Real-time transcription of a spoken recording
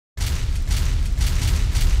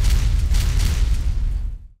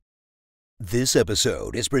This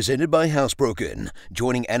episode is presented by Housebroken,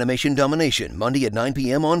 joining animation domination Monday at 9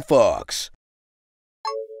 p.m. on Fox.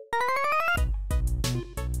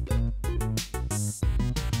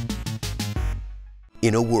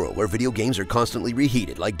 In a world where video games are constantly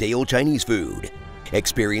reheated like day-old Chinese food,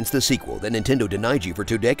 experience the sequel that Nintendo denied you for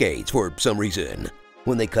 2 decades for some reason,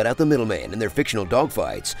 when they cut out the middleman in their fictional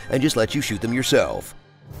dogfights and just let you shoot them yourself.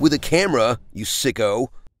 With a camera, you sicko.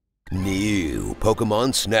 New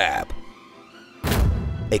Pokémon Snap.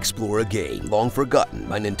 Explore a game long forgotten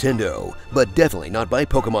by Nintendo, but definitely not by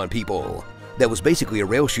Pokémon people. That was basically a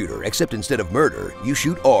rail shooter, except instead of murder, you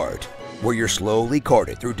shoot art, where you're slowly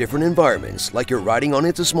carted through different environments like you're riding on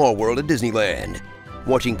It's a Small World at Disneyland.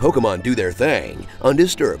 Watching Pokémon do their thing,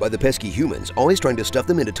 undisturbed by the pesky humans always trying to stuff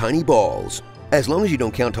them into tiny balls. As long as you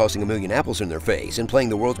don't count tossing a million apples in their face and playing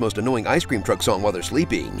the world's most annoying ice cream truck song while they're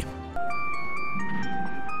sleeping.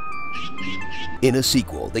 In a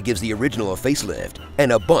sequel that gives the original a facelift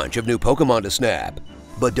and a bunch of new Pokémon to snap,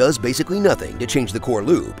 but does basically nothing to change the core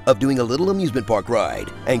loop of doing a little amusement park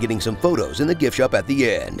ride and getting some photos in the gift shop at the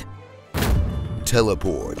end.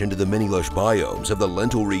 Teleport into the many lush biomes of the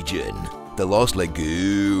Lentil region, the Lost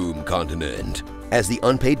Legume continent, as the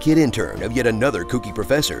unpaid kid intern of yet another kooky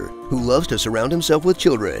professor who loves to surround himself with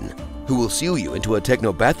children, who will seal you into a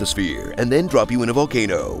techno-bathysphere and then drop you in a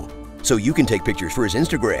volcano, so you can take pictures for his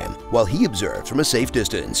Instagram while he observes from a safe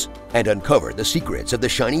distance and uncover the secrets of the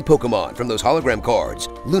shiny Pokémon from those hologram cards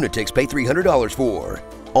lunatics pay $300 for,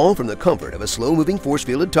 all from the comfort of a slow-moving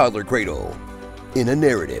force-fielded toddler cradle. In a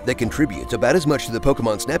narrative that contributes about as much to the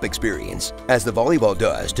Pokémon Snap experience as the volleyball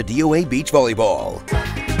does to DOA beach volleyball.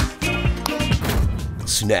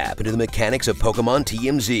 Snap into the mechanics of Pokémon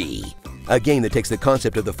TMZ, a game that takes the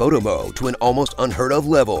concept of the photo mode to an almost unheard-of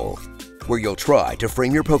level, where you'll try to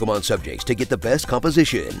frame your Pokémon subjects to get the best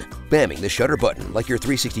composition, bamming the shutter button like you're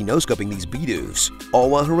 360 no-scoping these Bidoofs,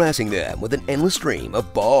 all while harassing them with an endless stream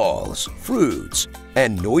of balls, fruits,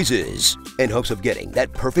 and noises, in hopes of getting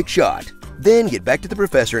that perfect shot. Then get back to the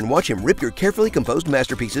professor and watch him rip your carefully composed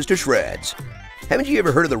masterpieces to shreds. Haven't you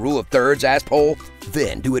ever heard of the rule of thirds, asshole?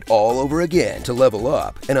 Then do it all over again to level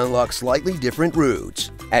up and unlock slightly different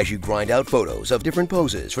routes, as you grind out photos of different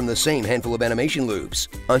poses from the same handful of animation loops,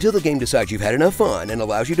 until the game decides you've had enough fun and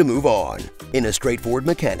allows you to move on, in a straightforward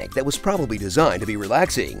mechanic that was probably designed to be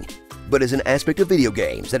relaxing, but is an aspect of video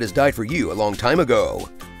games that has died for you a long time ago.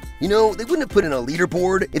 You know, they wouldn't have put in a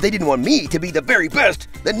leaderboard if they didn't want me to be the very best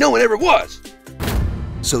that no one ever was.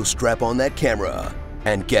 So strap on that camera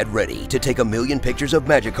and get ready to take a million pictures of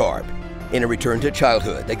Magikarp in a return to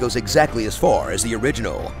childhood that goes exactly as far as the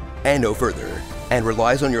original and no further, and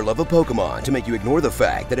relies on your love of Pokemon to make you ignore the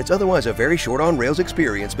fact that it's otherwise a very short on-rails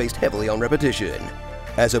experience based heavily on repetition.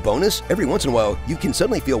 As a bonus, every once in a while, you can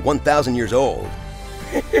suddenly feel 1,000 years old.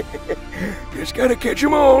 Just gotta catch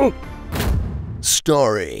 'em all.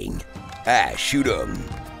 Starring Shoot 'em.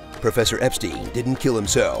 Professor Epstein didn't kill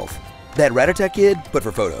himself. That Rat-a-tat kid, but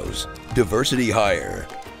for photos. Diversity hire.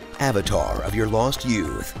 Avatar of your lost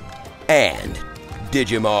youth. And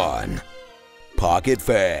Digimon. Pocket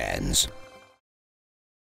fans.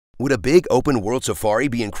 Would a big open-world safari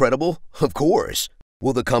be incredible? Of course.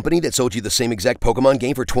 Will the company that sold you the same exact Pokemon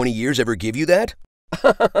game for 20 years ever give you that?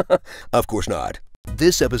 Of course not.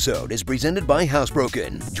 This episode is presented by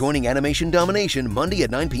Housebroken, joining animation domination Monday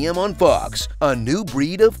at 9 p.m. on Fox, a new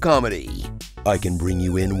breed of comedy. I can bring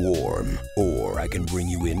you in warm, or I can bring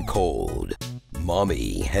you in cold.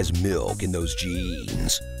 Mommy has milk in those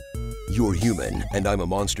jeans. You're human, and I'm a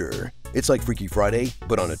monster. It's like Freaky Friday,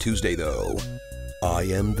 but on a Tuesday though. I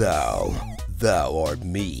am thou, thou art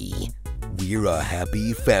me. We're a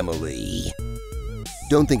happy family.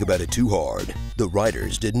 Don't think about it too hard. The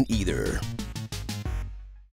writers didn't either.